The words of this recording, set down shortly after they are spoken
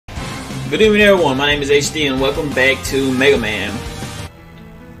Good evening, everyone. My name is HD, and welcome back to Mega Man.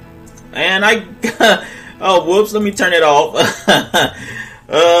 And oh, whoops! Let me turn it off.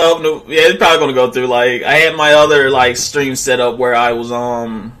 No, yeah, it's probably gonna go through. Like, I had my other stream set up where I was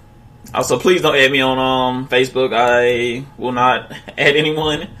Also, please don't add me on Facebook. I will not add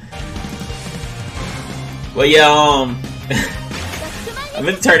anyone. But yeah, I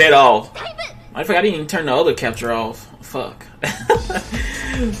meant to turn that off. I forgot I didn't even turn the other capture off. Fuck.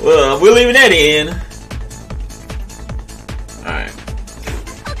 Well, we're leaving that in. Alright.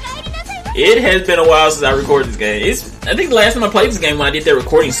 It has been a while since I recorded this game. I think the last time I played this game when I did that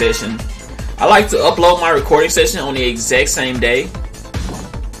recording session. I like to upload my recording session on the exact same day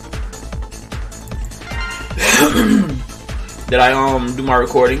that I do my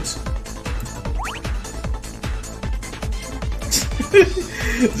recordings.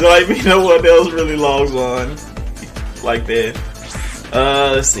 So you know what else really logs on like that.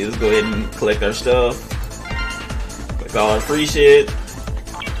 Let's see, let's go ahead and collect our stuff. Click all our free shit.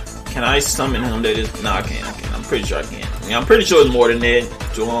 Can I summon him? That is, no, I can't. I'm pretty sure I can. I mean, I'm pretty sure it's more than that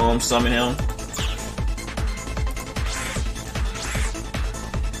to summon him.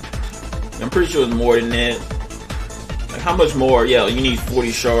 I'm pretty sure it's more than that. Like, how much more? Yeah, you need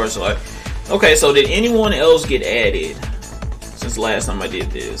 40 shards. So okay, so did anyone else get added since last time I did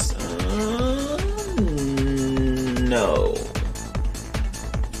this? No.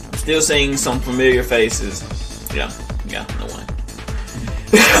 I'm still seeing some familiar faces. Yeah, no one.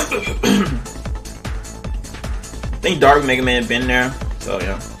 I think Dark Mega Man been there, so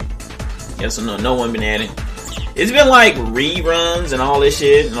yeah. Yeah, so no one been added. It's been like reruns and all this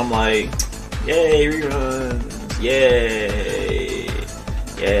shit, and I'm like, yay, reruns, yay.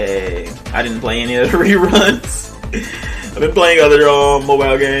 I didn't play any of the reruns. I've been playing other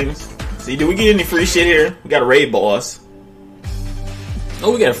mobile games. See, did we get any free shit here? We got a raid boss.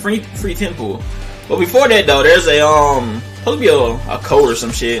 Oh, we got a free temple. But before that though, there's supposed to be a code or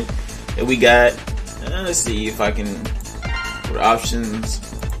some shit that we got. Let's see if I can go to options,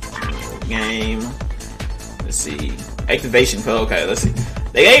 game. Let's see, activation code. Okay, let's see.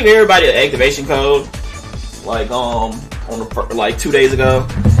 They gave everybody an activation code like on the 2 days ago.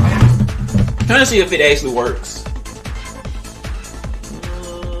 I'm trying to see if it actually works.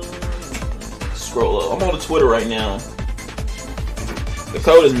 Scroll up. I'm on the Twitter right now. The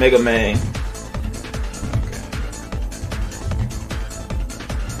code is Mega Man.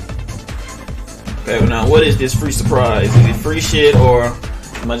 Okay, now what is this free surprise? Is it free shit or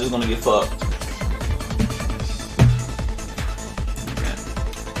am I just gonna get fucked? Okay.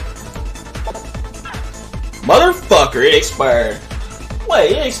 Motherfucker, it expired.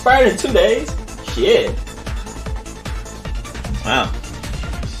 Wait, it expired in 2 days? Shit. Wow.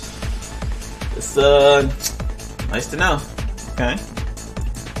 It's nice to know. Okay.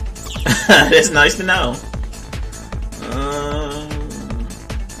 That's nice to know.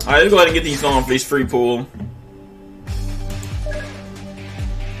 Alright, let's go ahead and get these on for this free pool.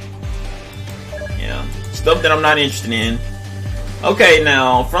 Yeah. Stuff that I'm not interested in. Okay,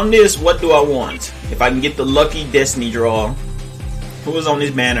 now, from this, what do I want? If I can get the lucky Destiny draw. Who is on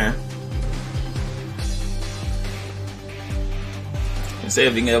this banner? Let's see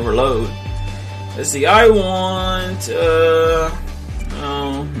if we can ever load. Let's see, I want, no.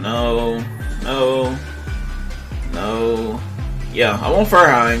 Yeah, I want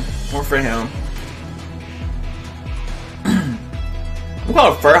Furheim. More for him. We'll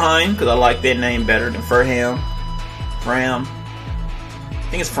call it Furheim because I like that name better than Furham. Fram. I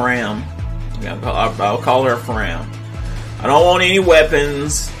think it's Fram. Yeah, I'll call her Fram. I don't want any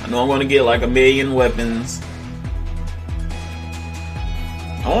weapons. I know I'm going to get like 1,000,000 weapons.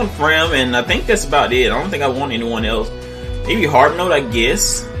 I want Fram, and I think that's about it. I don't think I want anyone else. Maybe Hard Note, I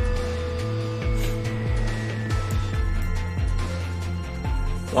guess.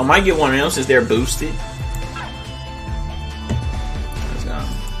 So I might get one of them since they're boosted. Let's go.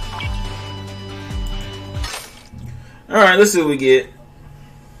 Alright, let's see what we get.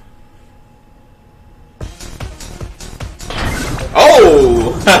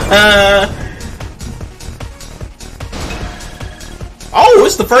 Oh! Oh,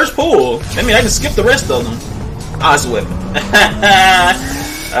 it's the first pull. That means I can skip the rest of them. Ah, it's a weapon.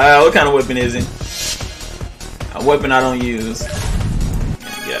 What kind of weapon is it? A weapon I don't use.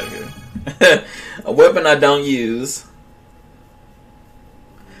 Get out of here. A weapon I don't use.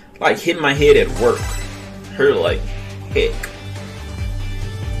 Like hitting my head at work. Hurt like heck.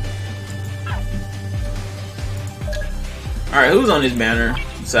 Alright, who's on this banner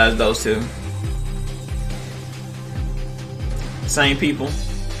besides those two? Same people.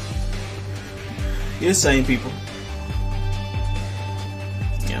 Yeah, same people.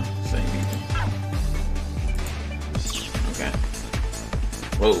 Yeah, same people.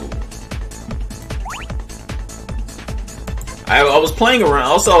 Whoa. I was playing around.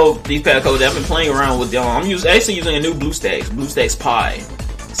 Also, these past couple days, I've been playing around with I'm actually using a new BlueStacks Pi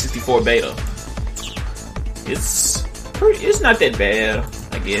 64 beta. It's not that bad,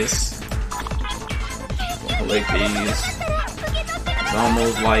 I guess. I'll collect these. It's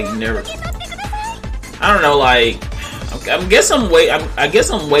almost like never. I don't know, like I guess I'm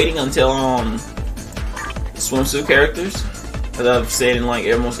waiting until swimsuit characters, as I've said in like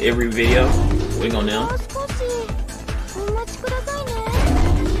almost every video. Waiting on them.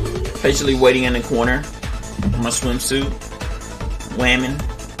 Patiently waiting in the corner for my swimsuit. Whamming.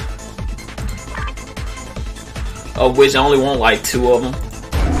 Of which I only want like 2 of them.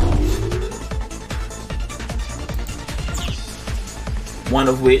 One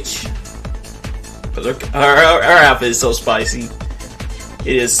of which, because her outfit is so spicy.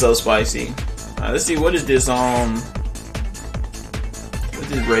 It is so spicy. Let's see, what is this? What's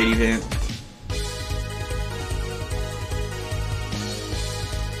this raid event?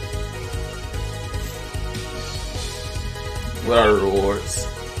 What are the rewards?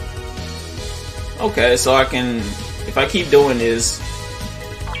 Okay, so I can, if I keep doing this,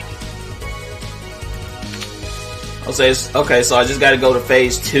 I'll say, okay, so I just gotta go to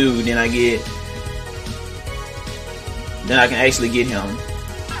phase 2, then I can actually get him.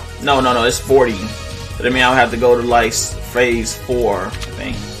 No, it's 40. But I mean, I'll have to go to like phase 4, I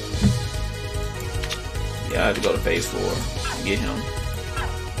think. Yeah, I have to go to phase 4 to get him.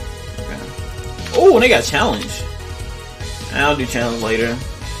 Okay. Oh, and they got challenge. I'll do challenge later.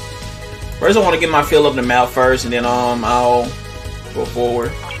 First, I want to get my fill up the map first, and then I'll go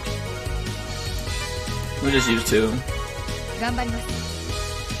forward. We'll just use 2.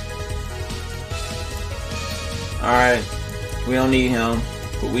 Alright, we don't need him.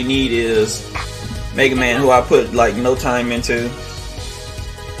 What we need is Mega Man, who I put like no time into.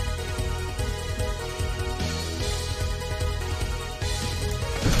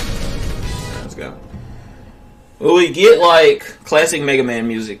 Let's go. Will we get like classic Mega Man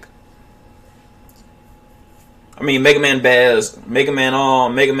music? I mean, Mega Man Baz, Mega Man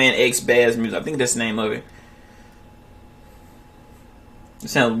X Baz music. I think that's the name of it. It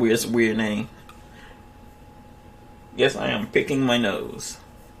sounds weird. It's a weird name. Yes, I am picking my nose.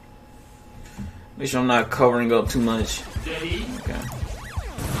 Make sure I'm not covering up too much. Okay.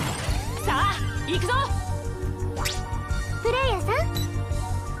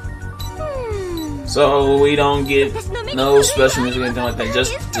 So we don't get no special music or anything like that.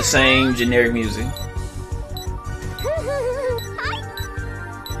 Just the same generic music.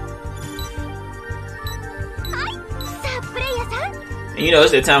 And you know,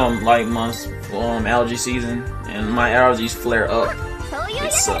 it's that time of like months, allergy season, and my allergies flare up.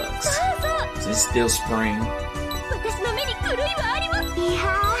 It sucks. It's still spring.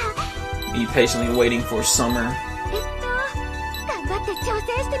 Be patiently waiting for summer.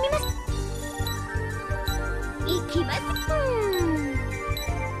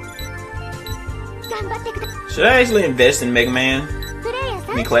 Should I actually invest in Mega Man?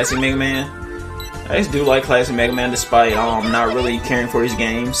 I mean, classic Mega Man? I just do like classic Mega Man despite not really caring for his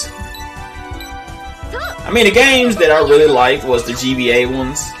games. I mean, the games that I really liked was the GBA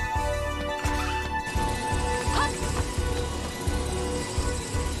ones.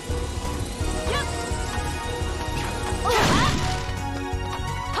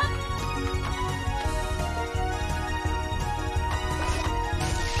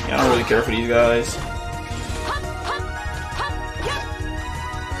 Yeah, I don't really care for these guys.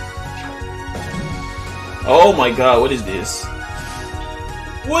 Oh my god, what is this?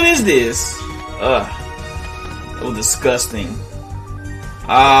 What is this? Ugh. That was disgusting.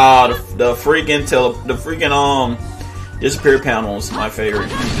 Ah, the freaking disappear panels, my favorite.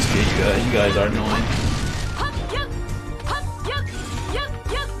 Just kidding, you guys are annoying.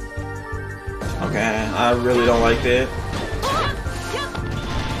 Okay, I really don't like that.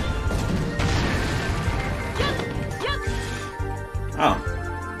 Oh.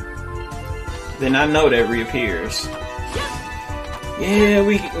 Then I know that reappears. Yeah,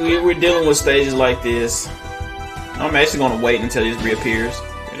 we're dealing with stages like this. I'm actually going to wait until this reappears.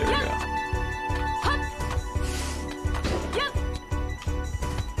 Okay, there we go.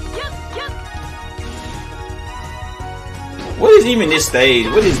 What is even this stage?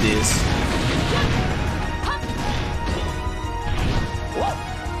 What is this?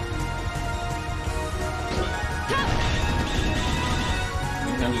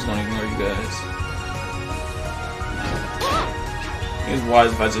 I'm just going to ignore you guys. It's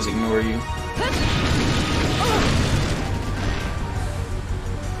wise if I just ignore you.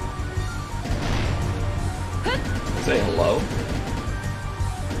 Say hello.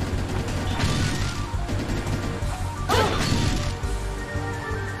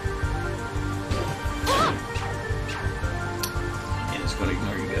 gonna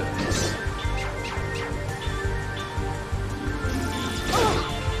ignore you guys.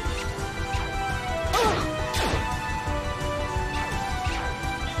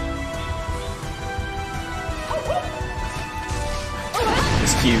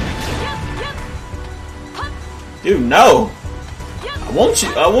 It's cute. Dude, no! I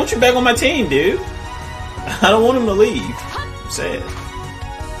want you back on my team, dude. I don't want him to leave. I'm sad.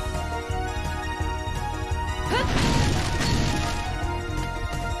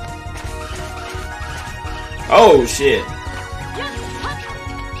 Oh shit.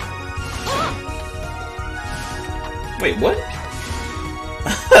 Wait, what?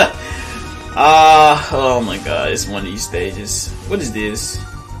 Oh my god, it's one of these stages. What is this?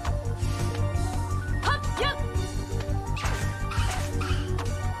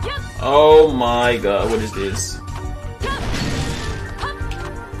 Oh my god, what is this?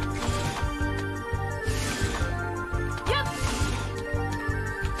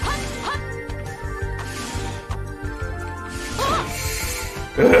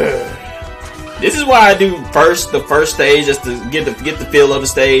 This is why I do the first stage, just to get the feel of the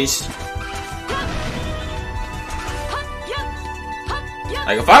stage.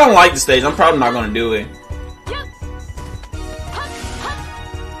 Like if I don't like the stage, I'm probably not gonna do it.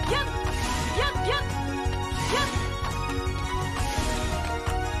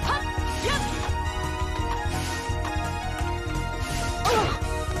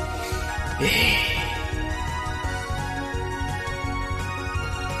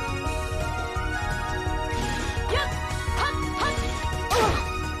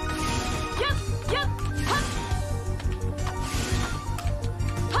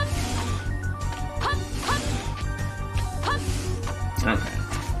 Okay.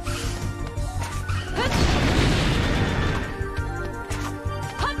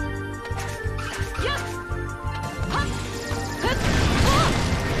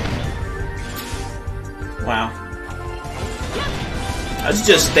 Wow. I should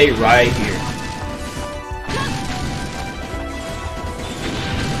just stay right here.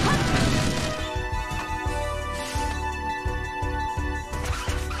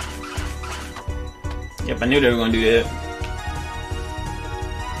 Yep, I knew they were gonna do that.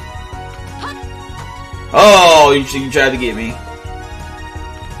 Oh, you tried to get me.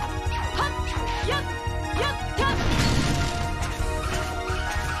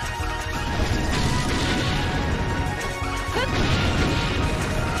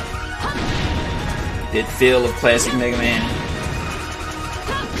 That feel of classic Mega Man.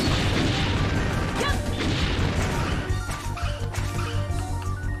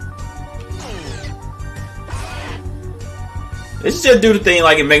 Let's just do the thing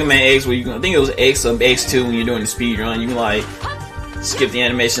like in Mega Man X where you can, I think it was X or X2 when you're doing the speed run. You can like skip the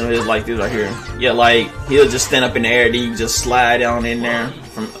animation of this like this right here. Yeah, like he'll just stand up in the air, then you just slide down in there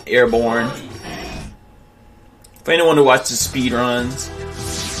from airborne. For anyone who watches speed runs,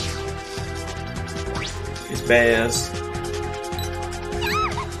 it's badass.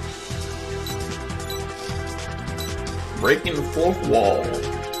 Breaking the fourth wall.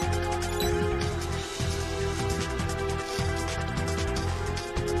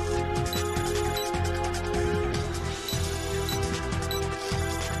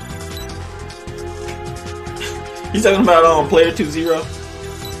 You talking about player 2-0?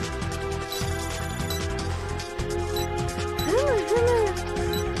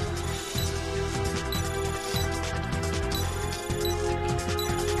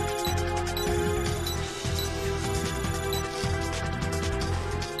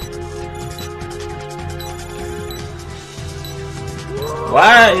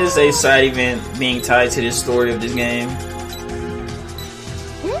 Why is a side event being tied to the story of this game?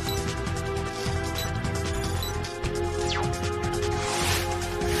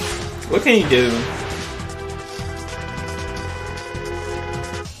 What can you do?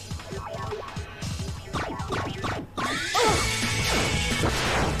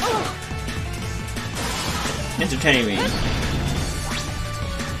 Entertain me.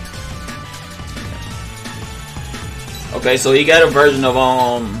 Okay, so he got a version of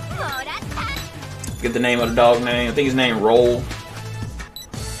get the name of the dog name. I think his name Roll.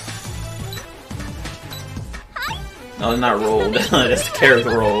 No, it's not Roll. That's the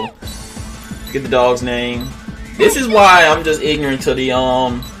character Roll. Get the dog's name. This is why I'm just ignorant to the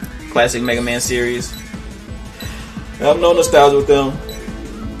classic Mega Man series. I have no nostalgia with them.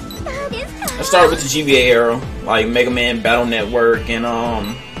 I started with the GBA era, like Mega Man Battle Network and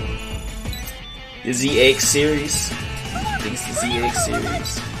the ZX series. I think it's the ZX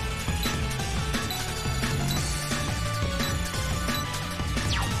series.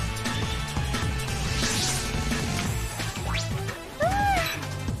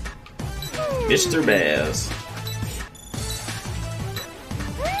 Mr. Baz.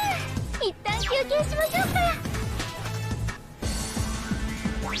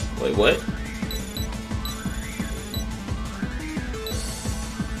 Wait, what?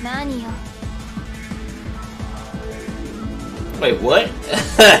 Wait, what?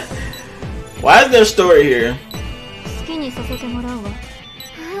 Why is there a story here?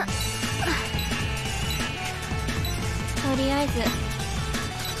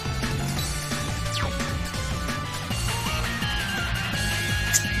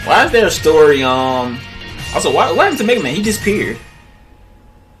 Why is there a story? Also, what happened to Mega Man? He disappeared.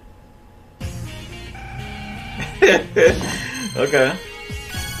 Okay.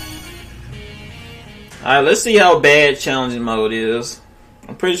 Alright, let's see how bad challenging mode is.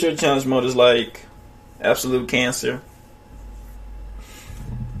 I'm pretty sure challenge mode is like absolute cancer.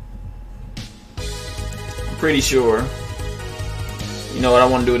 I'm pretty sure. You know what? I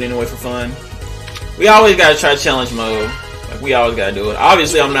want to do it anyway for fun. We always gotta try challenge mode. Like, we always gotta do it.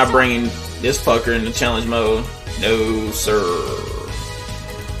 Obviously, I'm not bringing this fucker into challenge mode. No, sir.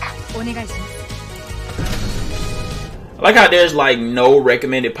 I like how there's like no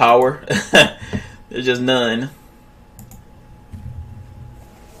recommended power. There's just none.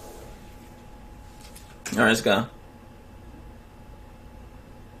 Alright, let's go.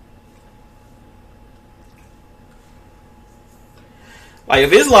 Like,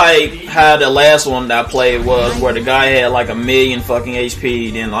 if it's like how the last one that I played was, where the guy had like 1,000,000 fucking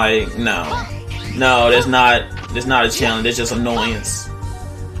HP, then like, no, that's not a challenge. It's just annoyance.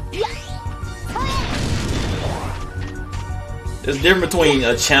 There's a difference between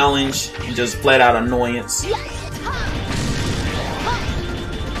a challenge and just flat out annoyance.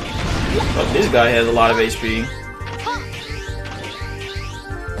 Oh, this guy has a lot of HP.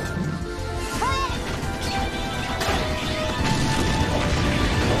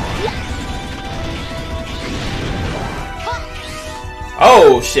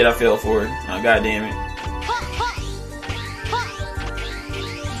 Oh shit, I fell for it. Oh, god damn it.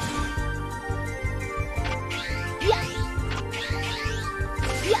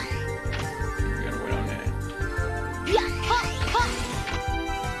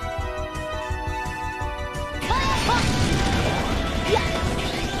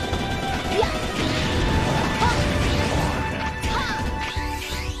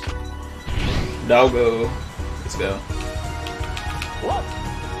 Doggo. Let's go.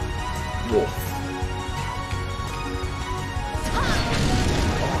 Wolf.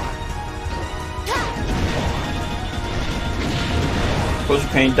 Of course you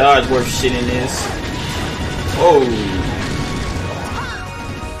can't dodge worth shit in this. Whoa.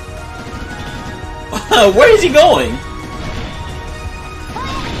 Where is he going?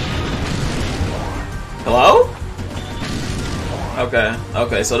 Hello?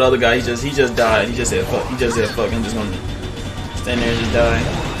 Okay, so the other guy, he just died. He just said fuck. I'm just gonna stand there and just die.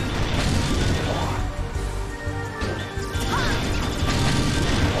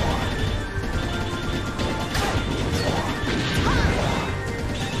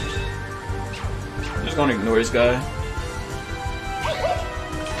 I'm just gonna ignore this guy.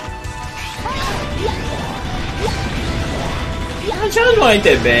 The challenge ain't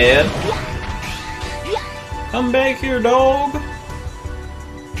that bad. Come back here, dog.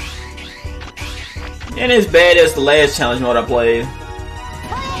 And as bad as the last challenge mode I played.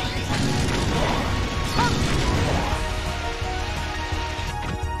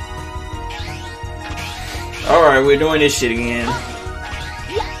 Alright, we're doing this shit again.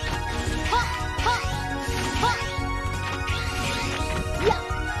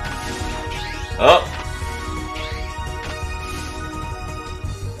 Oh.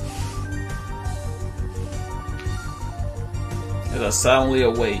 As I silently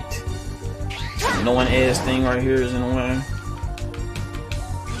await. No one ass thing right here is in the way.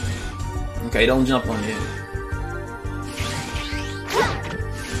 Okay, don't jump on it.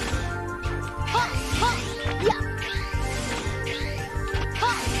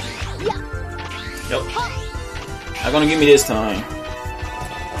 Yep. Not gonna give me this time.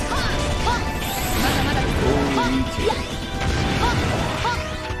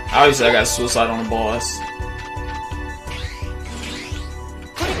 Obviously, I got suicide on the boss.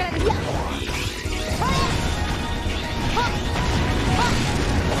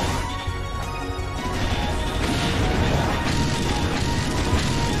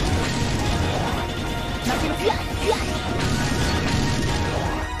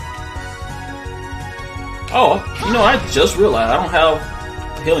 Oh, you know, I just realized I don't have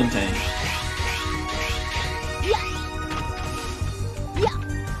a healing tank.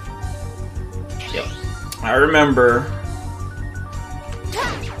 Yep. I remember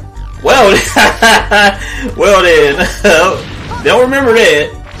Well, well then, don't remember that.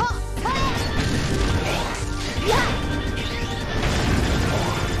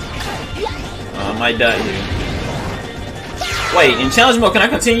 I might die here. Wait, in challenge mode, can I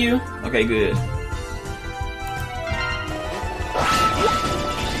continue? Okay, good.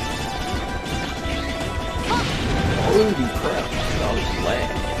 Holy crap! All this lag.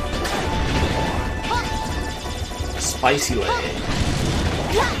 Spicy lag.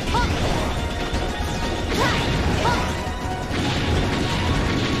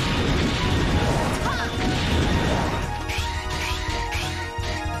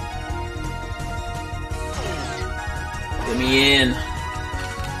 Let me in.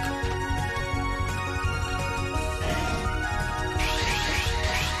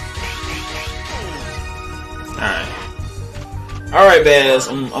 Alright, Baz.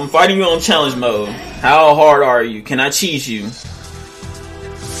 I'm fighting you on challenge mode. How hard are you? Can I cheese you?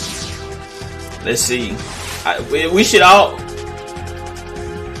 Let's see. We should all...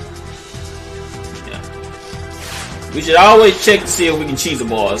 Yeah. We should always check to see if we can cheese a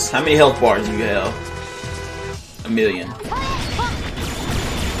boss. How many health bars do you have? 1,000,000.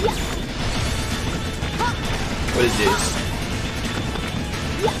 What is this?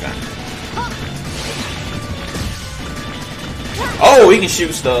 Okay. Oh, he can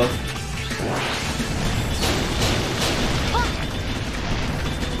shoot stuff.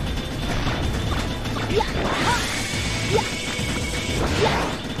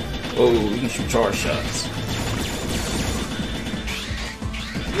 Oh, he can shoot charge shots.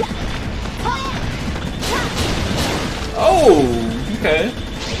 Oh, okay.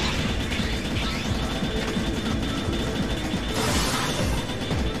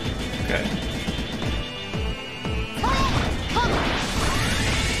 Okay.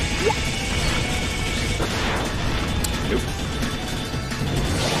 Nope.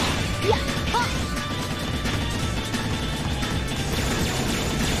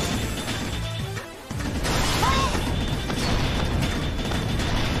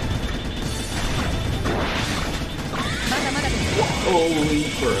 Holy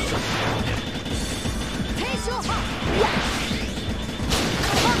crap.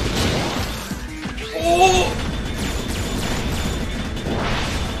 Oh!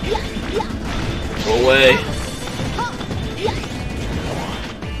 Go away.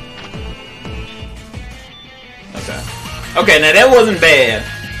 Okay. Okay, now that wasn't bad.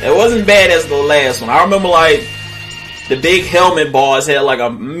 That wasn't bad as the last one. I remember like the big helmet boss had like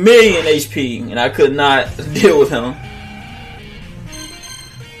 1,000,000 HP and I could not deal with him.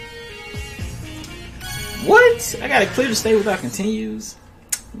 What? I gotta clear the stage without continues?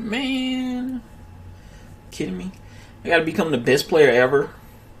 Man. Kidding me? I gotta become the best player ever.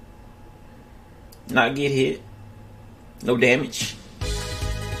 Not get hit. No damage.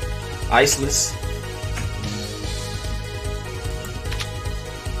 Iceless.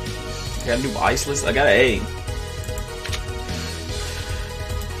 I gotta do iceless. I got an A.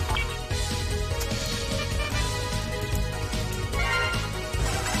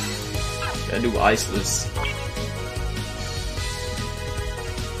 Gotta do iceless.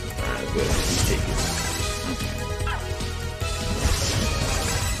 Alright, go ahead and these tickets.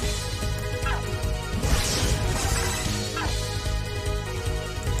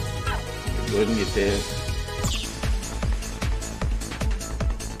 Go ahead and get there.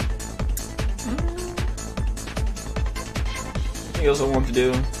 Anything else I want to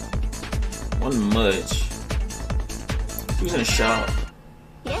do? Wasn't much. Who's in the shop?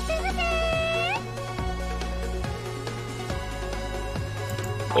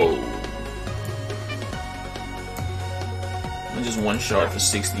 Oh. Just one shot for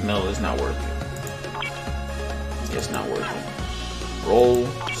 60 mil is not worth it. Yeah, it's not worth it. Roll.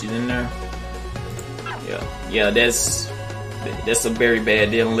 She's in there. Yeah, that's a very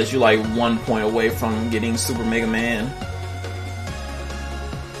bad deal unless you're like 1 point away from getting Super Mega Man.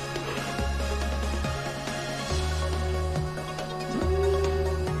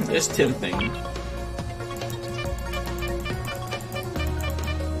 It's tempting.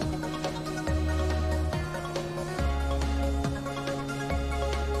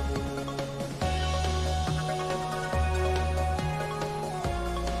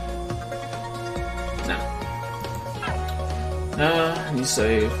 I need to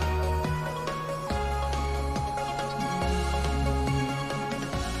save.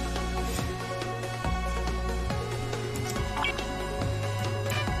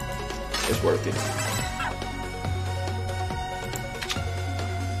 It's worth it.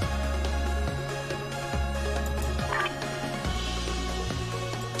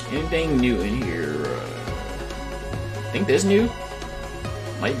 Anything new in here? I think that's new.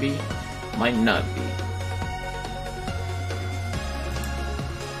 Might be, might not be.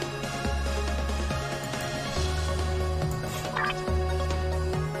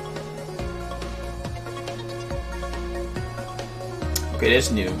 Okay,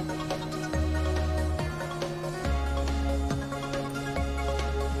 that's new.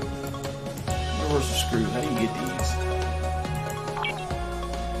 Universal screws. How do you get these?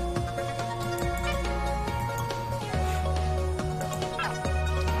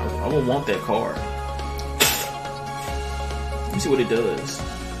 I would want that card. Let me see what it does.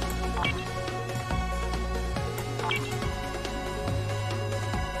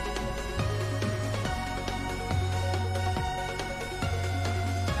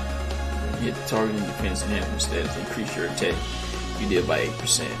 Hit the target and defense enhancement status. Increase your attack. You did by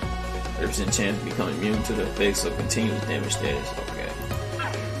 8%. 30% chance to become immune to the effects of continuous damage status. Okay.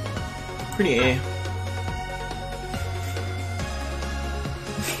 Pretty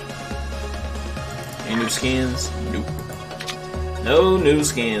Any new skins? Nope. No new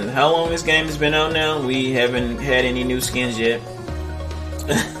skins. How long this game has been out now? We haven't had any new skins yet.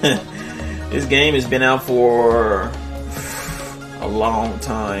 This game has been out for a long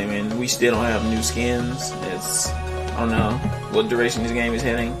time and we still don't have new skins. I don't know what direction this game is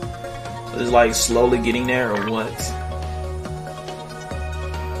heading. It's like slowly getting there or what?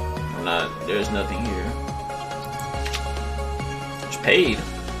 There's nothing here. It's paid.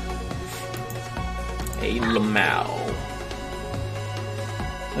 A Lamau.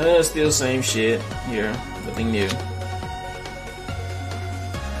 Still same shit here. Nothing new.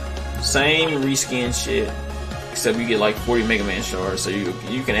 Same reskin shit. Except you get like 40 Mega Man shards, so you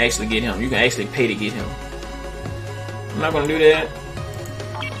can actually get him. You can actually pay to get him. I'm not gonna do that.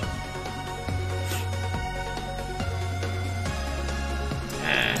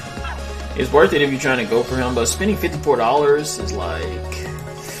 It's worth it if you're trying to go for him, but spending $54 is like...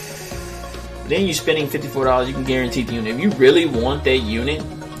 Then you're spending $54, you can guarantee the unit. If you really want that unit,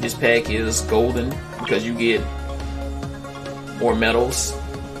 this pack is golden because you get more medals,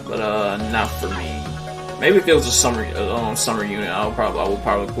 but not for me. Maybe if it was a summer unit, I would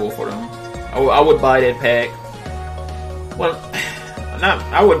probably pull for them. I would buy that pack. Well,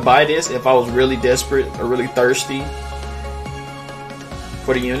 I would buy this if I was really desperate or really thirsty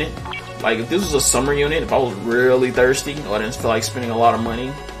for the unit. Like if this was a summer unit, if I was really thirsty or I didn't feel like spending a lot of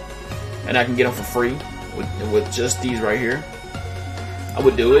money, and I can get them for free with just these right here, I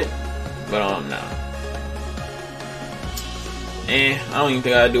would do it. But no. I don't even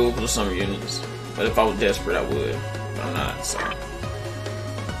think I'd do it for the summer units. But if I was desperate, I would. But I'm not. So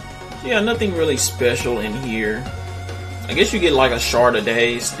yeah, nothing really special in here. I guess you get like a shard a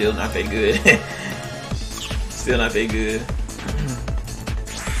day. Still not that good. Still not that good.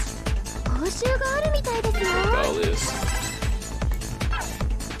 All this.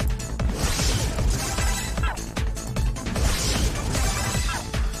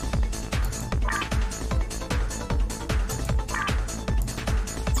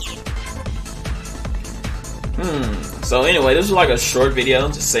 So anyway, this is like a short video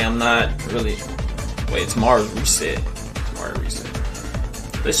to say I'm not really... Wait, tomorrow's reset. Tomorrow reset.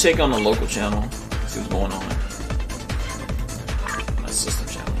 Let's check on the local channel. See what's going on. My system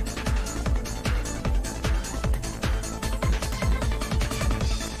channel.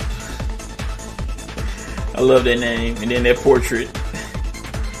 I love that name. And then that portrait.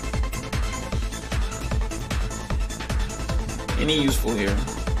 Any useful here?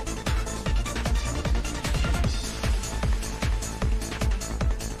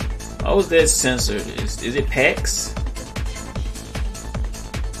 How is that censored? Is it packs?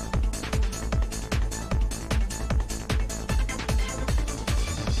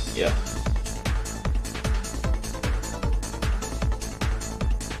 Yeah.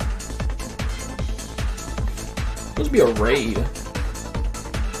 Supposed to be a raid.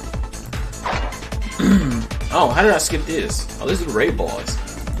 Oh, how did I skip this? Oh, this is the raid boss.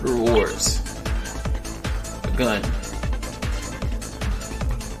 Rewards. A gun.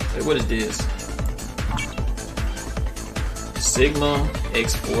 Hey, what is this? Sigma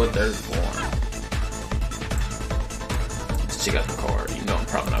X434. Let's check out the card. You know I'm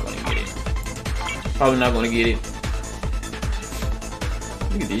probably not gonna get it. Probably not gonna get it.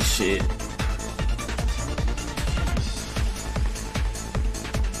 Look at this shit.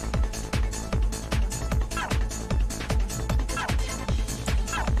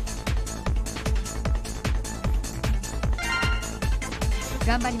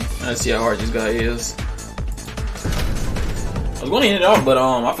 Let's see how hard this guy is. I was going to end it off, but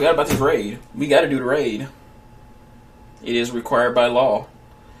I forgot about this raid. We got to do the raid. It is required by law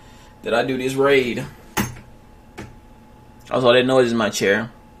that I do this raid. Also, that noise is my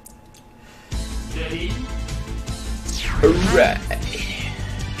chair. Alright.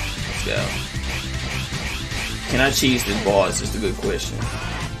 Let's go. Can I cheese this boss? That's a good question.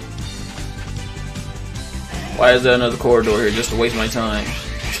 Why is there another corridor here just to waste my time?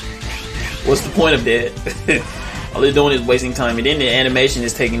 What's the point of that? All they're doing is wasting time, and then the animation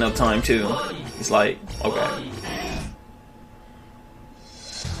is taking up time too. It's like, okay.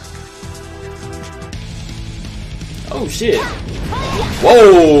 Oh shit.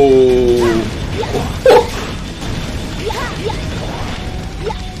 Whoa!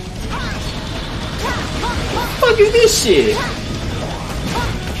 What the fuck is this shit?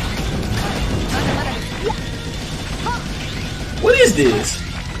 What is this?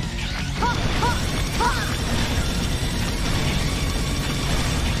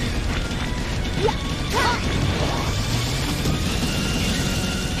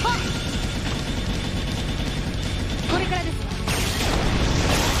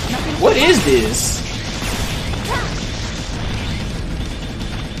 What is this?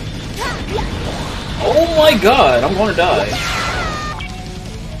 Oh my god, I'm gonna die.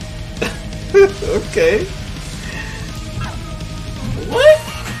 Okay. What?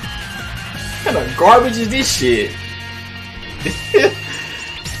 What kind of garbage is this shit?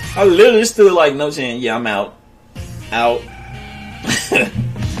 I literally stood like no chance. Yeah, I'm out. Out.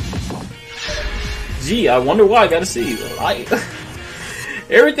 Gee, I wonder why I gotta see the light.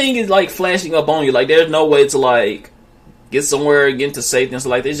 Everything is like flashing up on you. Like there's no way to like get somewhere, get into safety and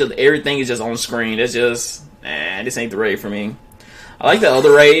stuff like that. It's just everything is just on screen. That's just this ain't the raid for me. I like the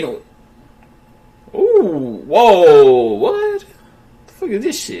other raid. Ooh, whoa, what? The fuck is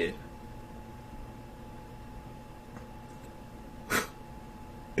this shit?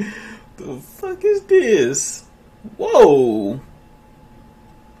 The fuck is this? Whoa.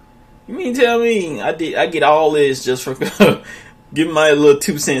 You mean tell me I get all this just for give my little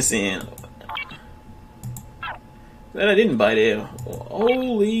 2 cents in? That I didn't buy that.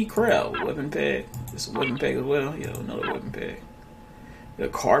 Holy crap. Weapon pack. It's a weapon pack as well. Yeah, another weapon pack. A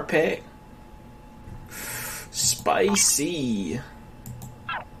card pack. Spicy.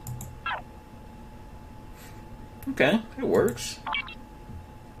 Okay, it works.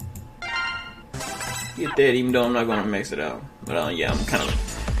 Get that, even though I'm not gonna max it out. But yeah,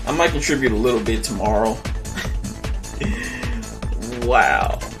 I might contribute a little bit tomorrow.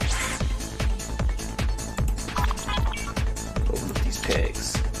 Wow. Open up these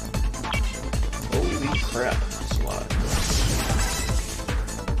packs. Holy crap, that's a lot.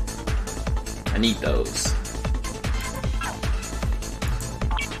 I need those.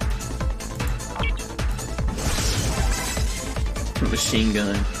 Machine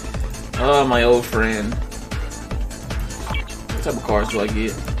gun. Oh, my old friend. What type of cards do I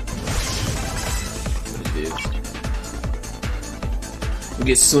get? What is this? We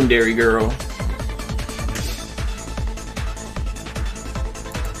get Tsundere Girl.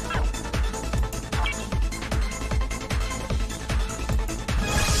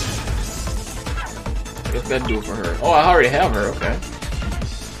 What's that do for her? Oh, I already have her, okay.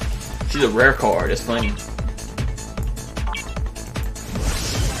 She's a rare card, that's funny.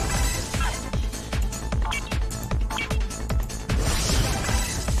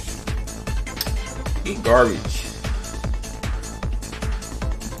 Eat garbage.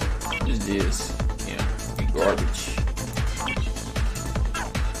 What is this? Yeah, eat garbage.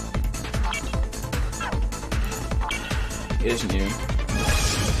 It's new.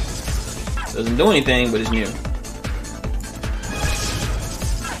 Doesn't do anything, but it's new.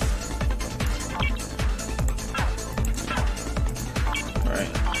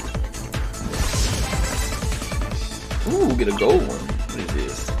 Alright. Ooh, get a gold one. What is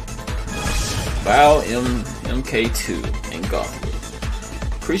this? Bow MK2 and Gothwood.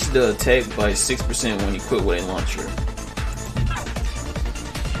 Increases the attack by 6% when equipped with a launcher.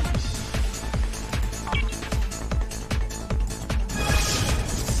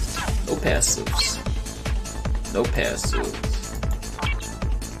 No passives. No passives.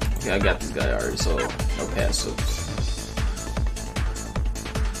 Okay, I got this guy already, so no passives.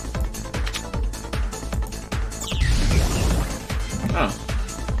 Oh.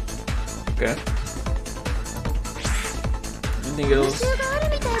 Okay. Anything else?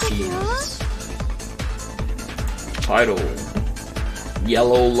 Cheese. Title.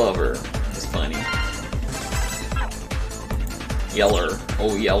 Yellow Lover. That's funny. Yeller.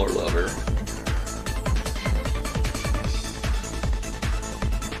 Oh, Yeller Lover.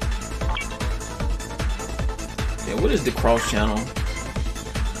 Yeah, what is the cross channel?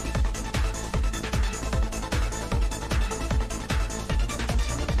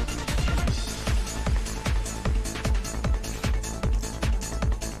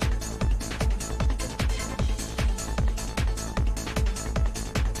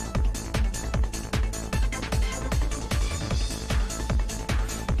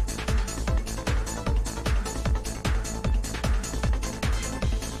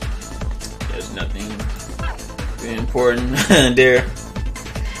 important there.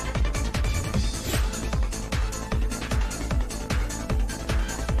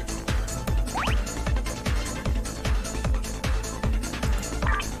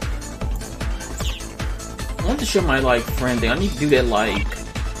 I want to show my like friend thing. I need to do that like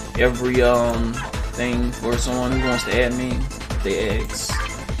every thing for someone who wants to add me. They ask.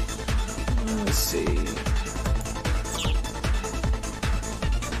 Let's see.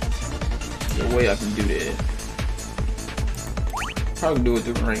 The way I can do that. Probably do it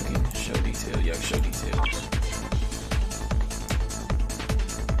through ranking. Show details. Yeah, show details.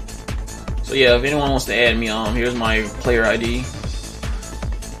 So yeah, if anyone wants to add me, here's my player ID.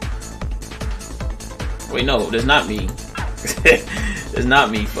 Wait, no, that's not me. It's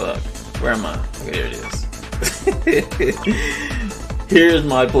not me. Fuck. Where am I? Okay, there it is. Here's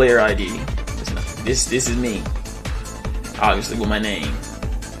my player ID. This is me. Obviously with my name.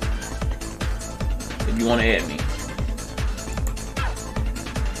 If you want to add me,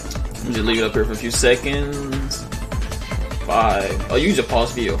 let me just leave it up here for a few seconds. 5. Oh, use a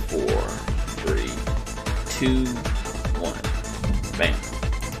pause video. 4, 3, 2, 1. Bam.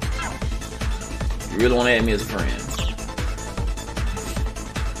 You really want to add me as a friend.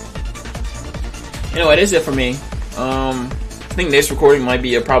 Anyway, that's it for me. I think next recording might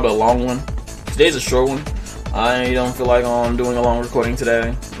be probably a long one. Today's a short one. I don't feel like doing a long recording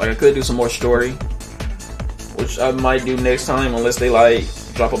today. Like, I could do some more story, which I might do next time unless they like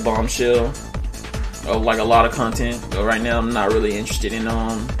drop a bombshell of like a lot of content. But right now I'm not really interested in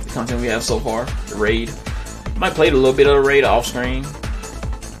the content we have so far. The raid. Might play a little bit of the raid off screen.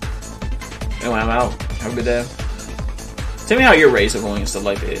 Anyway, I'm out. Have a good day. Tell me how your raids are going and stuff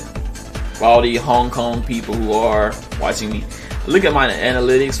like that. For all the Hong Kong people who are watching me. Look at my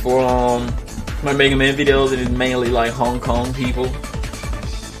analytics for my Mega Man videos. It is mainly like Hong Kong people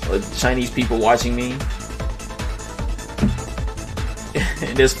or Chinese people watching me.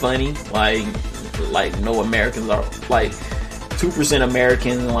 And it's funny, like no Americans are, like 2%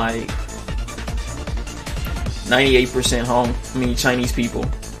 American, like 98% Chinese people,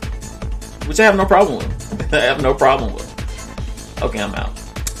 which I have no problem with. I have no problem with. Okay, I'm out.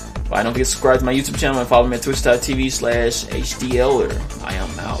 Bye. Don't forget to subscribe to my YouTube channel and follow me at twitch.tv/HDLer. I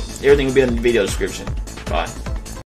am out. Everything will be in the video description. Bye.